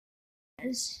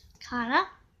is Carter.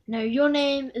 No, your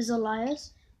name is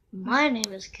Elias. My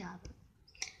name is Carter.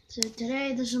 So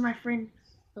today, this is my friend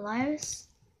Elias.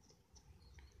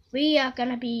 We are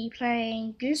gonna be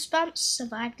playing Goosebumps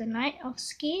Survive the Night of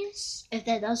Scares. If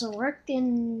that doesn't work,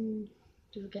 then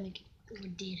we're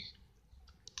dead.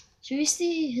 Should we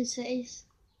see his face?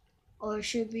 Or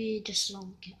should we just sit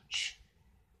on the couch?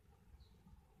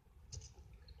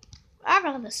 I'd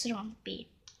rather sit on the bed.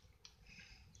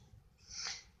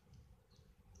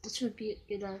 This would be a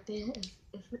good idea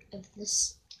if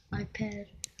this iPad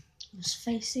was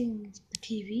facing the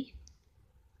TV.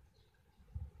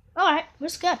 Alright,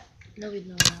 let's go. No, we're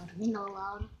not allowed. We're not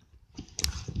allowed.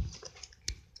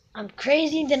 I'm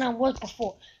crazier than I was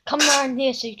before. Come around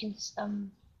here so you can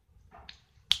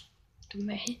do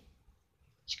my hair.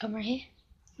 Just come right here.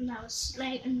 Now it's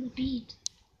late in the bed.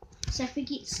 So if we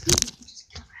get scared, we can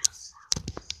just cover ourselves.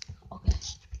 Okay.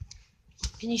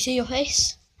 Can you see your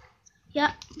face?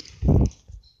 Yep.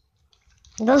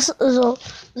 This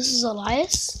is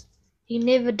Elias. He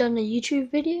never done a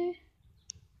YouTube video.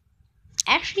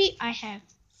 Actually, I have.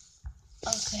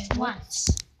 Okay. Once.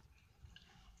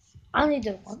 I only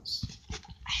did it once.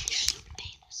 I actually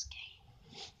play this game.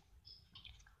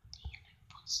 The yellow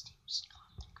footsteps, not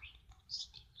the green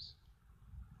footsteps.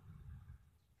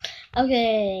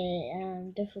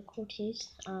 Okay. Difficulties.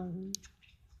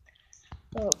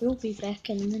 Well, we'll be back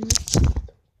in a minute.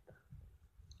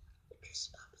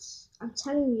 I'm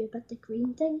telling you about the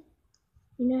green thing.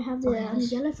 You know how the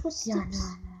yellow footsteps? Yeah,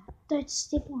 no. Don't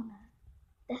step on it.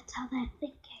 That's how they're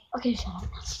thinking. Okay, shut up.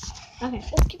 Okay,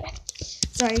 let's get back.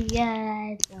 Sorry,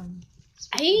 yeah.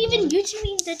 Are you even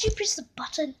YouTubing? Did you press the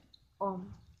button?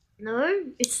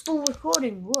 No, it's still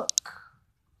recording. Look.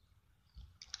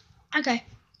 Okay.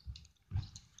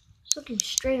 It's looking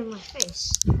straight in my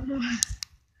face.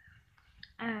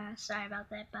 Sorry about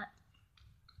that, but.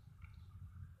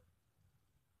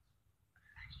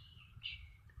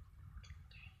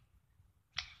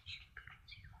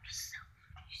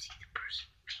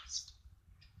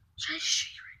 Should I show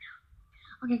you right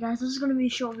now? Okay, guys, this is gonna be a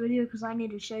short video because I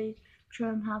need to show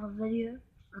him how to video.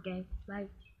 Okay, like,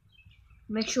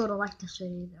 make sure to like this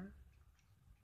video though.